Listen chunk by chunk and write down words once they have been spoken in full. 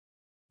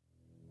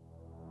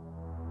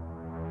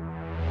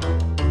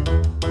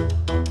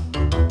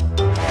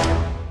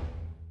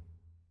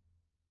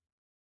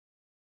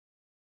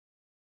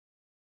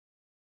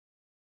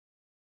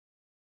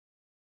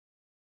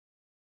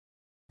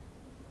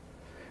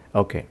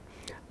Okay,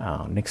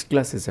 next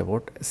class is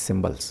about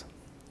symbols.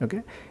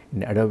 Okay,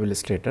 in Adobe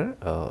Illustrator,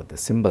 the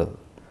symbol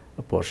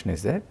portion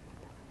is there.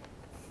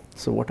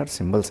 So what are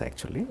symbols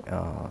actually?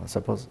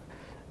 Suppose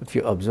if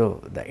you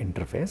observe the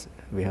interface,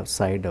 we have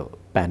side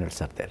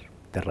panels are there,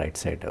 the right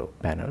side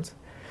panels.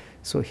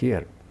 So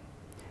here,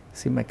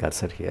 see my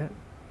cursor here,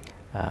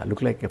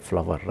 look like a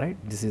flower, right?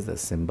 This is the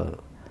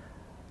symbol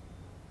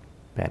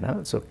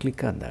panel. So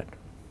click on that.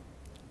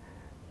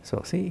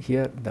 So see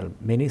here, the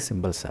many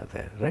symbols are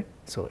there, right?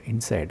 So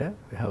inside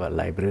we have a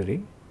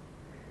library.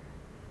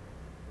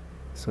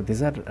 So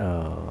these are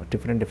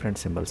different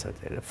symbols are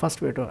there. The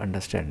first way to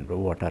understand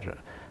what are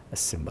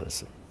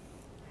symbols.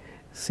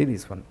 See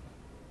this one.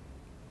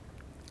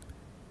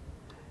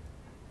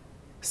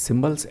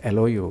 Symbols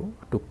allow you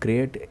to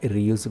create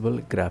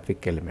reusable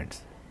graphic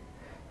elements.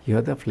 You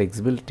have the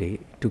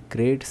flexibility to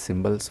create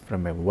symbols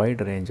from a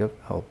wide range of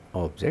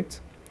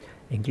objects,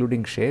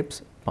 including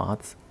shapes,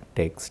 paths,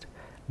 text,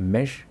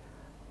 mesh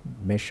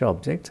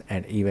objects,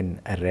 and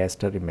even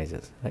raster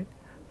images, right?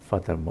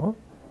 Furthermore,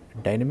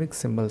 dynamic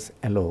symbols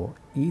allow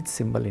each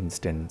symbol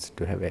instance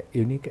to have a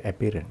unique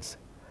appearance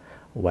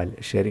while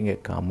sharing a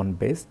common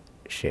base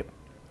shape.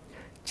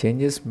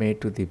 Changes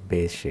made to the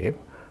base shape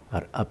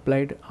are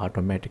applied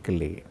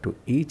automatically to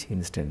each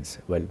instance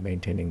while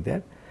maintaining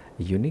their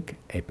unique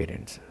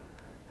appearance.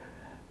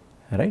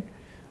 Right?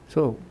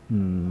 So,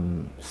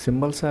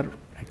 symbols are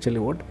actually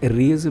what?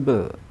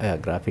 Reusable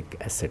graphic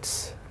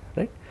assets.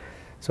 Right?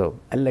 So,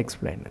 I'll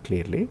explain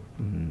clearly.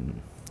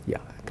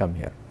 Yeah, come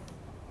here.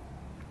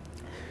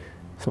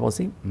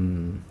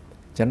 Supposing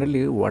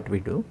generally what we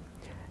do,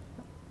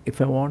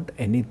 if I want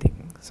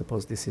anything,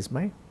 suppose this is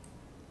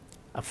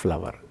a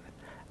flower.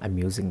 I'm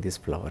using this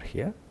flower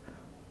here.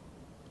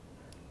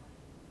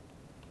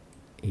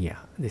 Yeah,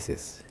 this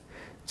is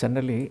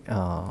generally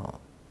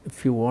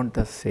if you want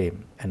the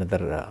same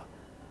another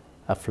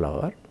a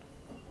flower,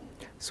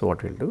 so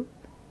what we'll do,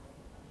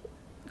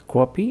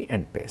 copy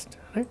and paste,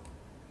 right?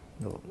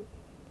 No.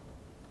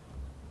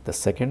 The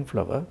second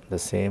flower, the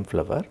same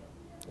flower,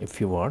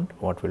 if you want,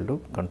 what we'll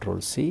do, Control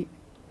C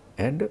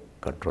and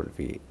Control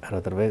V, or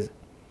otherwise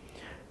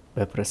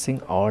by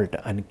pressing Alt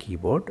on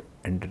keyboard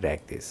and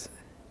drag this.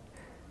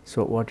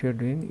 So what you're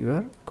doing, you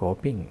are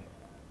copying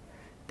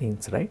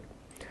things, right?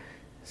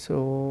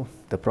 So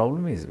the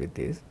problem is with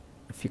this,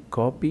 if you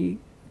copy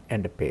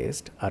and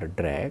paste or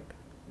drag,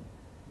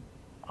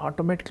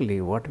 automatically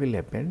what will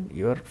happen,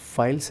 your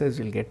file size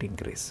will get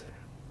increased.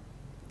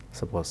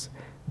 Suppose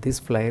this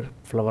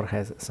flower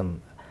has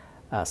some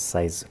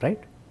size,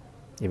 right?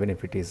 Even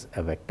if it is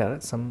a vector,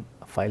 some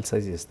file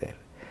size is there.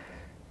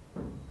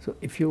 So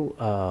if you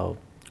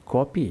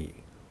copy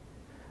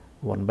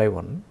one by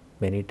one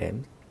many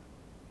times,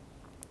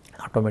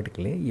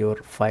 automatically your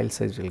file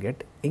size will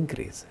get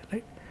increased,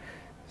 right?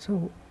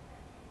 So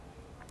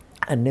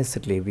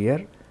unnecessarily we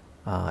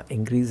are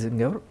increasing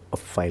your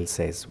file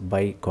size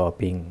by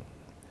copying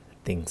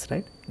things,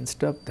 right?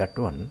 Instead of that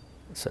one,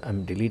 so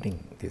I'm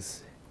deleting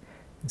this.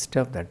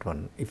 Instead of that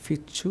one, if you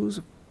choose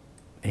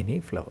any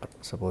flower,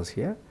 suppose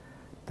here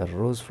the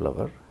rose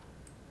flower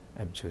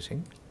I'm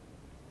choosing,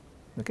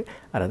 okay,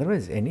 or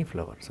otherwise any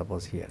flower,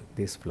 suppose here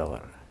this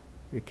flower,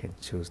 we can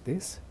choose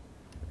this,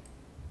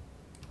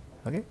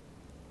 okay.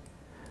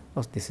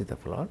 Now this is the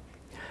flower,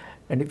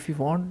 and if you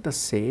want the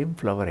same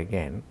flower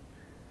again,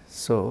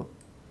 so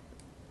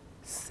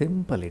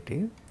simple it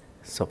is.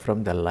 So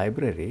from the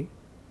library,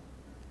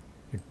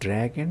 you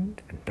drag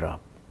and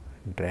drop,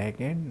 drag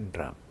and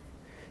drop.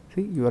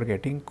 See, you are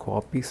getting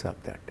copies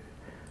of that,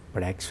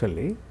 but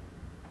actually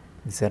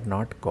these are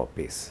not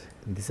copies.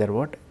 These are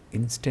what?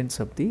 Instance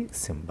of the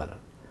symbol,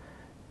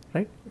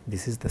 right?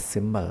 This is the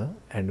symbol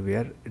and we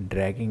are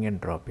dragging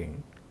and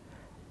dropping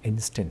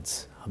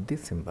instance of the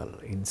symbol.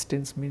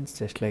 Instance means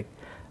just like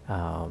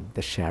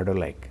the shadow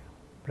like,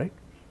 right?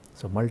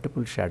 So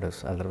multiple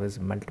shadows, otherwise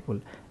multiple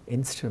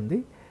instance of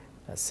the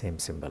same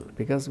symbol,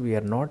 because we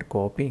are not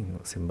copying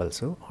symbols,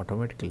 so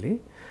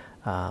automatically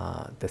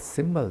the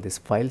symbol, this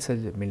file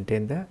size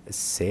maintain the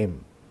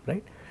same,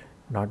 right?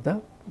 Not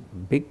the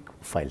big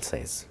file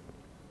size,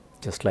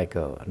 just like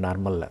a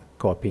normal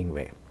copying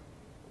way.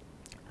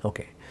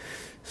 Okay,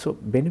 so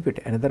benefit,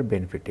 another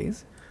benefit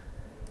is,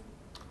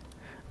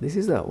 this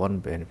is the one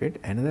benefit.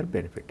 Another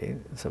benefit is,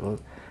 suppose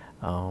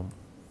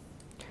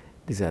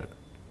these are,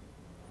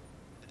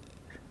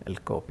 I'll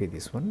copy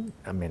this one,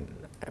 I mean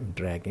I'm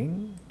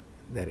dragging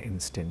their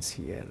instance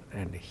here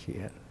and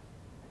here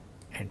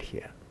and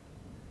here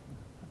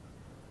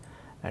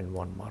and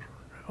one more,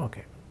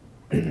 okay.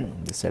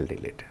 This I'll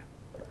delete.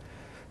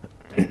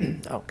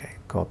 Okay,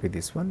 copy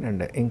this one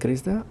and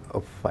increase the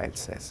file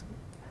size,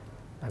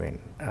 I mean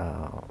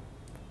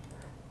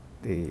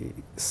the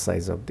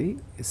size of the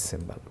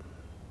symbol.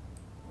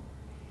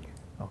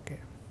 Okay.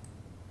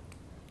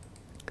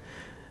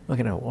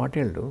 Okay, now what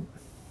I'll do,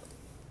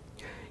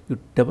 you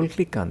double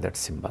click on that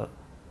symbol,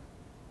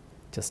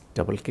 just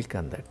double click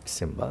on that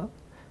symbol,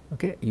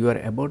 okay. You are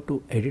about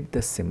to edit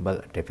the symbol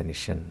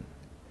definition.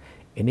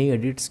 any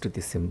edits to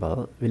the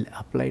symbol will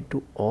apply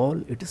to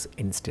all its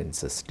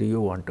instances. Do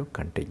you want to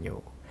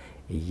continue?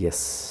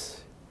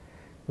 Yes,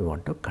 we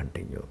want to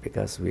continue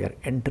because we are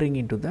entering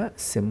into the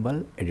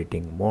symbol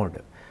editing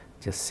mode.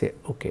 Just say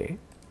OK.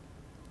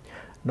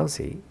 Now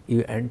see,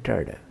 you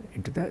entered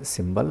into the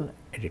symbol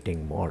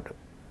editing mode.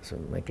 So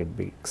make it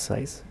big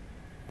size.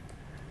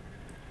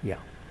 Yeah.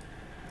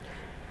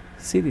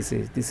 See,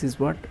 this is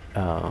what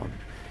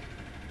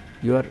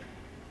you are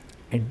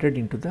entered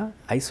into the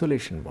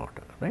isolation mode,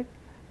 right?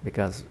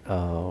 Because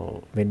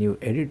when you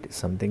edit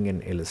something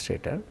in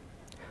Illustrator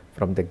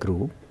from the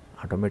group,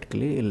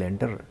 automatically it will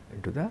enter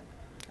into the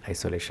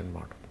isolation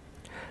mode.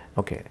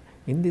 Okay,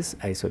 in this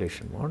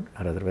isolation mode,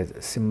 or otherwise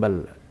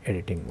symbol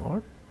editing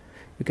mode,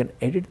 you can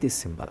edit this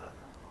symbol.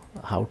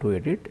 How to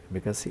edit?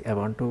 Because see, I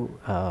want to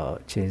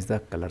change the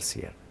colors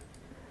here.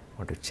 I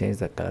want to change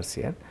the colors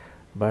here,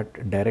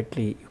 but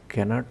directly you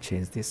cannot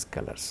change these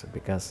colors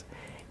because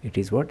it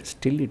is what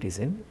still it is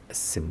in a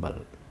symbol,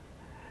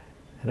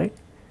 right?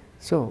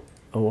 So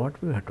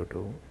what we have to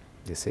do,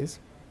 this is,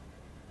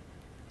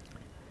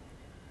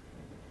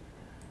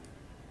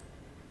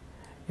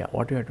 yeah,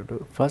 what we have to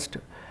do first,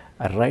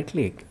 right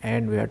click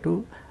and we have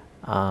to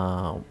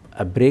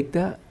break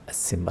the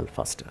symbol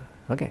first.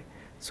 Okay,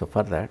 so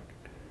for that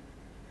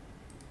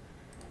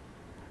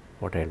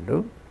what I'll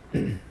do,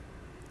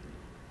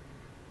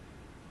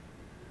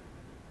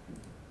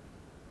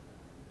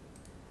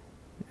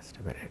 just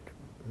a minute.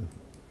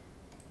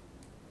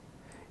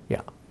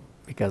 Yeah,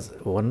 because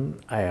when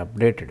I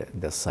updated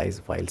the size,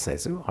 file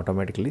size,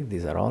 automatically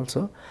these are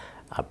also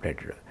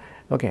updated.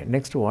 Okay,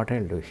 next what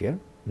I'll do here,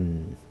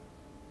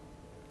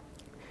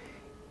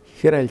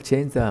 here I'll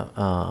change the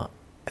I'll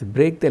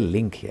break the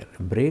link here,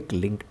 break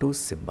link to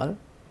symbol.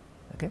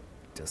 Okay,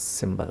 just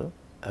symbol,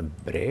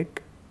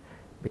 break,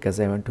 because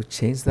I want to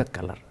change the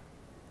color.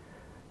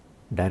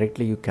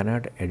 Directly you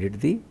cannot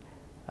edit the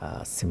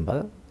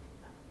symbol.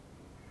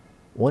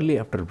 Only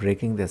after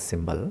breaking the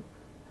symbol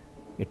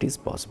it is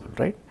possible,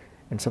 right?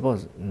 And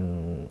suppose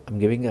I'm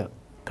giving a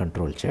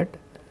control Z.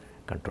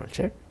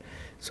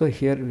 So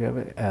here we have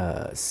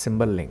a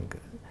symbol link.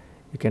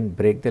 You can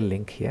break the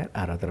link here,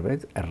 or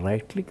otherwise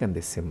right click on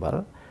the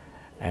symbol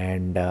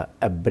and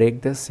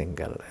break the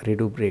single,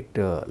 redo break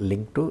the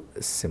link to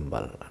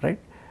symbol, right?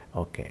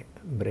 Okay,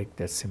 break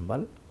the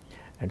symbol,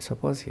 and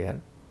suppose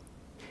here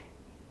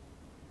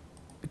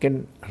you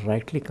can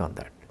right click on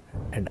that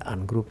and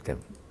ungroup them.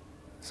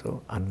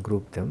 So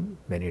ungroup them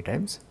many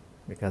times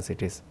because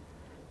it is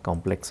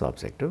complex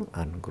objective.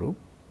 Ungroup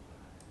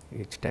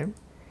each time.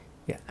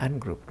 Yeah,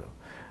 ungroup.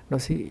 Now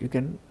see, you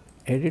can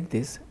edit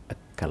this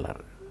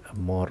color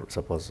more,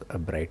 suppose a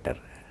brighter.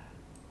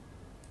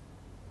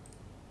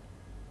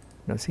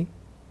 Now see,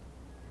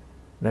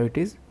 now it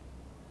is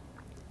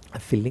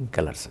filling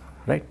colors,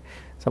 right?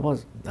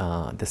 Suppose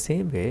the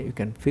same way you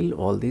can fill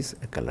all these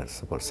colors,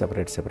 suppose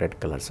separate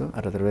colors, or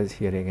otherwise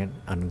here again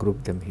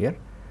ungroup them here,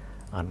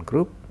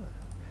 ungroup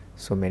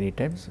so many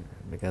times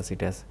because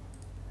it has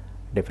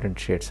different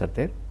shades are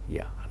there.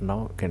 Yeah,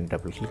 now you can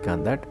double click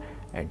on that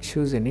and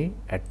choose any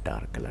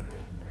dark color.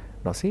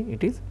 Now see,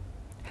 it is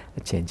a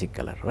changing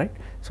color, right?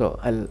 So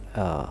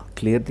I'll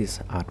clear this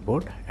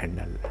artboard and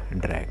I'll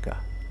drag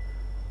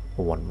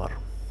one more.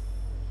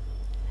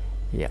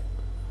 Yeah.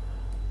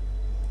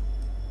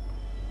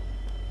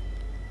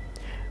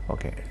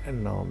 Okay,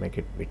 and now make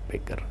it a bit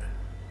bigger.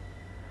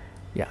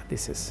 Yeah,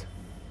 this is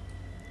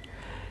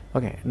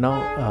okay.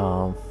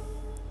 Now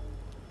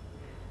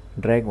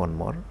drag one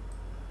more,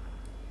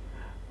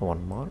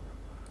 one more,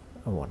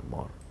 one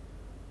more,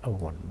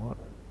 one more,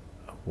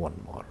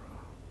 one more.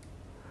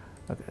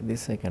 Okay,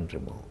 this I can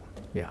remove.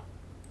 Yeah.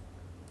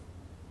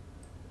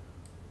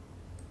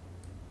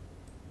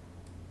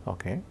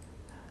 Okay.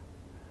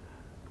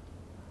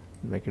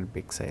 Make it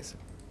big size.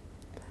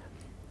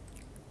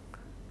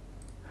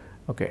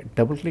 Okay,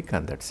 double click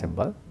on that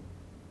symbol.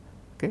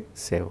 Okay,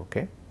 save.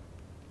 Okay.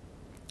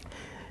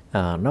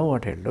 Now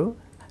what I'll do,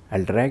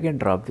 I'll drag and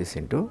drop this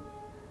into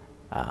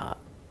a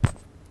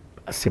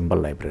symbol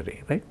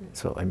library, right?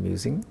 So I'm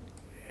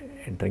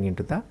entering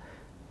into the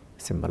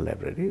symbol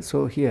library.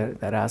 So here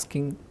they're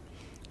asking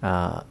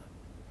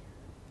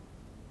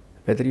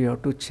whether you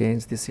have to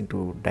change this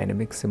into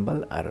dynamic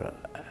symbol or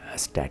a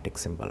static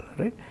symbol,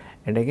 right?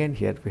 And again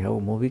here we have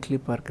movie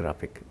clip or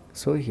graphic.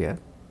 So here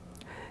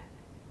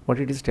what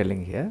it is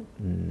telling here,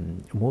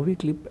 movie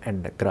clip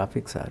and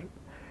graphics are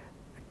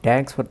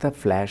tags for the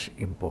flash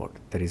import.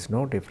 There is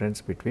no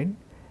difference between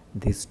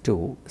these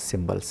two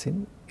symbols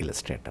in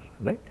Illustrator,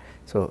 right?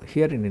 So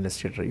here in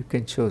Illustrator you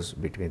can choose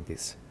between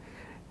these.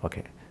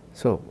 Okay,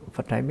 so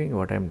for timing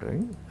what I am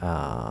doing,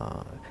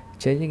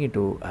 changing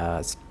into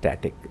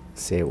static,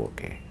 save.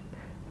 Okay,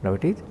 now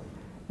it is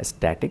a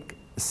static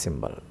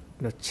symbol.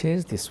 Now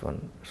change this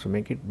one, so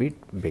make it bit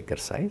bigger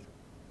size,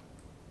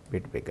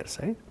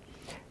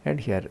 and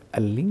here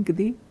I'll link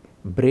the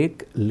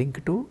break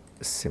link to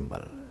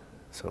symbol.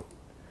 So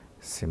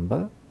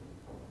symbol,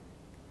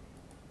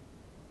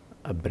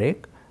 a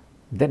break,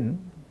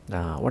 then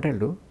what I'll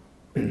do,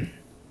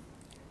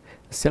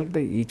 select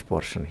the each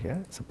portion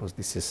here. Suppose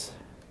this is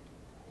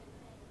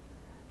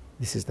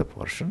the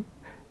portion,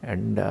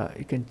 and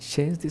you can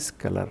change this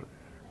color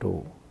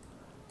to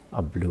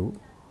a blue.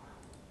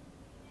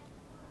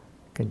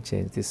 You can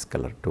change this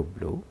color to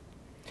blue,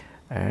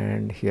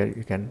 and here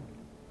you can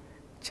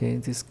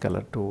change this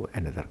color to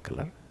another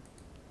color.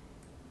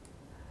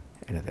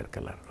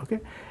 Okay,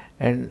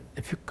 and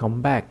if you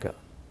come back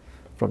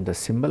from the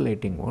symbol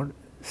editing mode,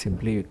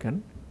 simply you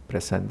can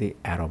press on the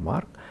arrow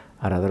mark,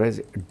 or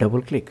otherwise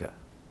double click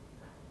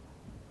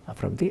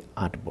from the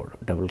artboard.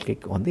 Double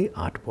click on the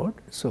artboard,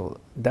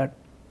 so that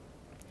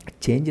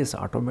changes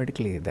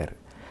automatically there,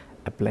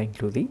 applying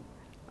to the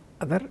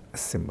other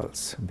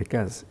symbols,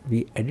 because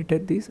we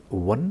edited this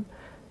one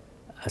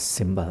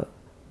symbol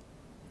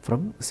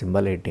from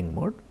symbol editing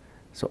mode,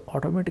 so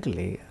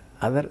automatically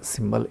other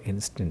symbol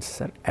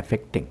instances are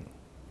affecting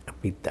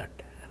with that,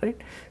 right?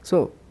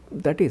 So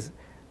that is,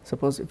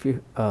 suppose if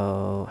you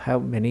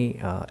have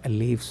many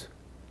leaves,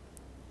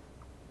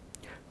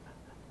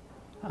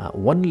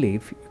 one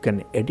leaf you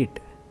can edit,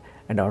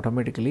 and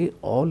automatically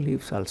all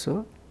leaves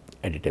also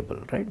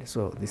editable, right?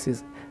 So this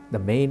is the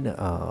main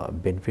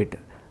benefit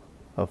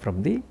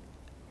from the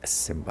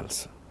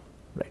symbols,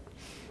 right?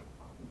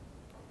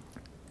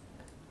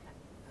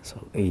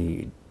 So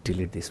we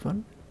delete this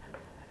one,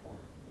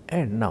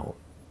 and now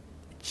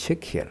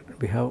check here.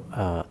 We have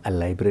a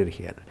library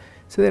here.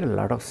 So there are a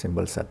lot of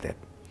symbols are there,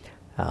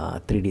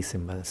 3D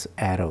symbols,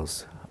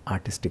 arrows,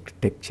 artistic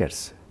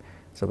textures.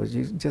 Suppose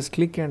you just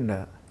click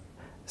and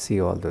see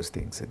all those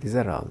things. These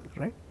are all,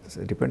 right?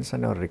 So it depends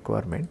on our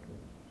requirement.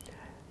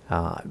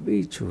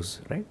 We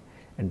choose, right?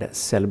 And the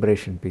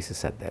celebration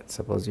pieces are there.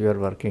 Suppose you are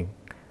working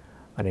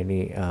on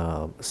any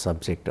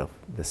subject of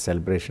the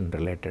celebration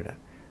related.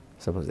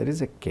 Suppose there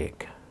is a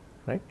cake,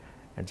 right?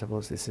 And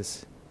suppose this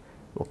is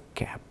a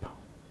cap,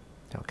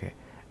 okay?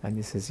 And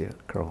this is your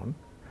crown,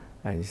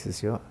 and this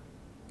is your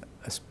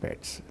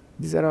spades.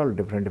 These are all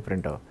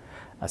different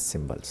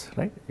symbols,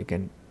 right? You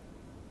can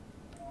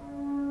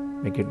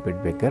make it a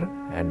bit bigger,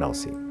 and now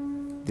see,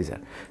 these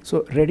are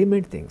so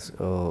ready-made things.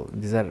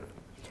 These are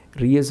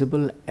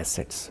reusable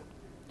assets,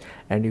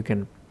 and you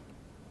can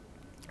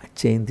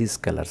change these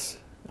colors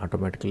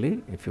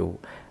automatically. If you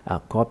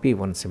copy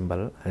one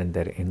symbol and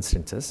their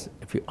instances,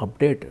 if you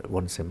update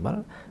one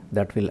symbol,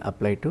 that will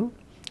apply to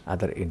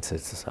other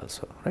instances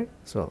also, right?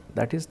 So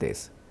that is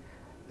this.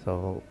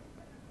 So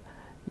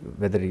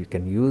whether you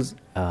can use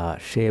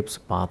shapes,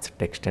 paths,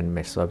 text and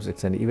mesh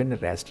objects, and even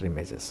raster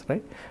images,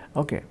 right?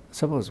 Okay,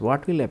 suppose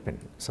what will happen,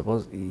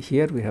 suppose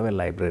here we have a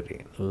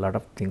library, a lot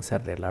of things are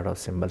there, a lot of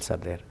symbols are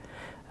there,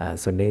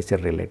 so nature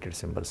related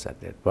symbols are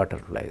there,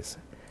 butterflies,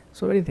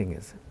 so anything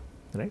is,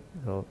 right?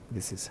 So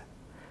this is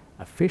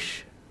a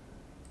fish,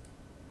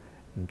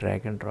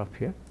 drag and drop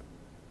here,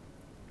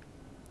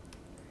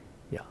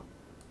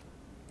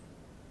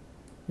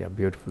 yeah,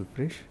 beautiful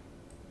fish.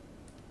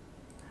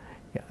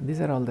 Yeah,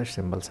 these are all the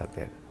symbols are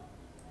there.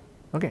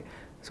 Okay,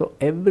 so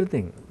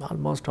everything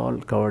almost all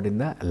covered in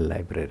the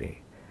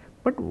library.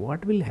 But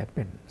what will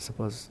happen?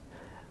 Suppose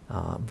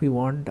we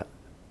want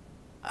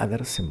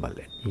other symbol,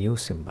 new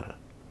symbol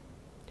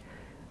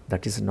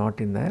that is not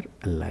in their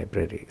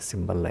library,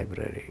 symbol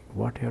library.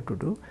 What you have to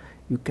do?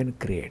 You can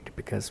create,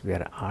 because we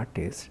are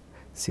artists.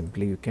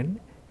 Simply you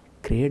can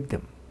create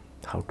them.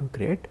 How to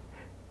create?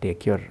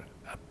 Take your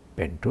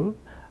pen tool,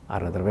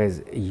 or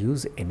otherwise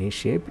use any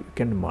shape. You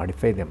can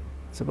modify them.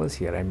 Suppose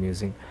here I am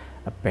using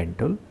a pen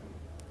tool,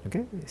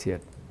 okay, here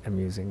I am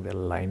using the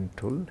line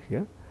tool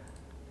here,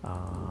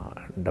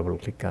 double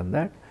click on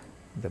that,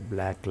 the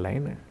black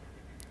line,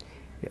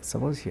 yeah,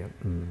 suppose here,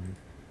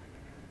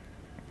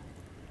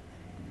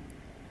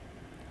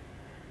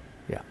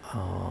 yeah,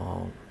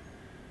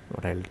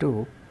 what I will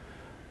do,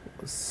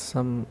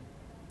 some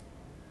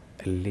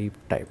leaf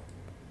type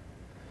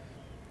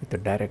with the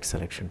direct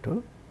selection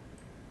tool,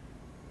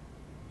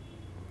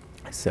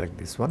 select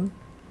this one,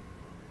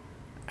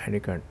 and you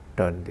can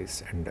turn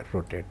this and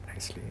rotate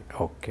nicely.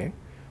 Okay,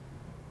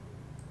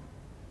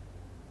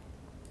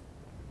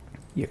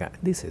 yeah,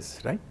 this is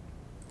right,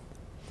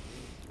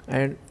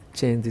 and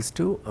change this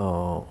to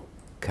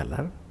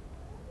color,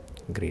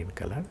 green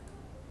color,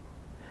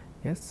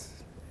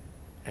 yes,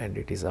 and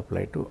it is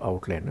applied to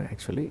outline.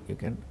 Actually you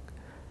can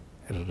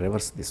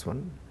reverse this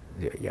one,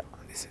 yeah,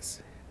 this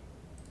is,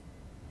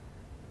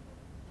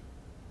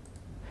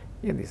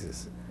 yeah, this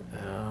is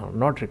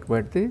not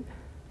required the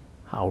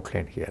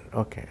outline here.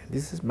 Okay,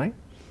 this is my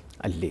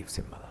a leaf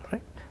symbol,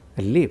 right?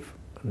 A leaf,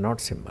 not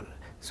symbol.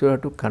 So you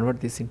have to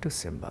convert this into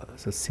symbol.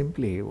 So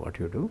simply what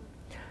you do,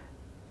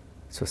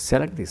 so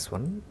select this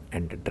one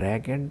and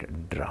drag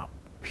and drop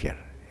here.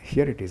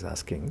 Here it is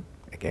asking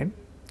again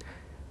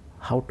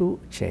how to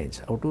change,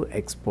 how to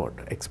export.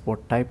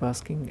 Export type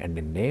asking, and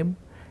a name,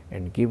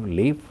 and give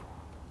leaf.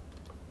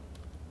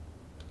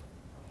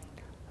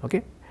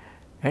 Okay,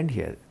 and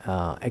here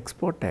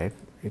export type,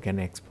 you can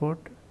export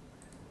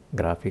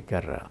graphic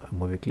or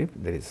movie clip.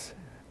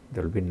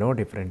 There will be no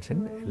difference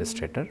in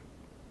Illustrator.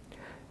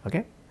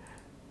 Okay,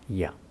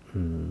 yeah,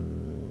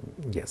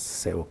 yes,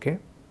 say okay.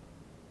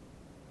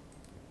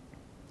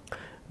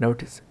 Now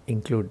it is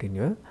included in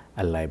your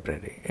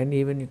library, and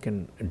even you can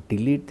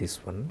delete this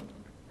one.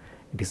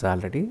 It is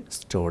already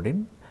stored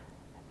in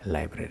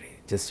library.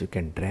 Just you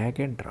can drag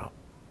and drop.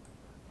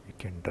 You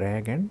can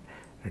drag and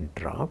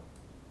drop.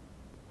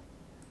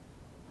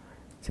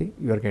 See,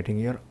 you are getting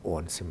your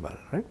own symbol,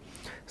 right?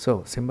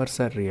 So symbols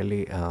are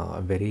really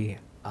very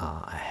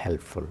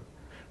helpful,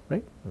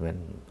 right, when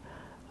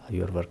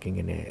you are working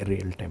in a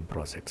real-time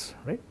projects,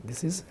 right?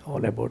 This is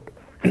all about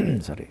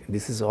sorry,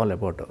 this is all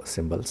about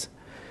symbols.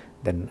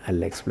 Then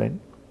I'll explain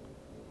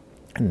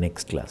in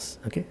next class.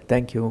 Okay,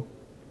 thank you.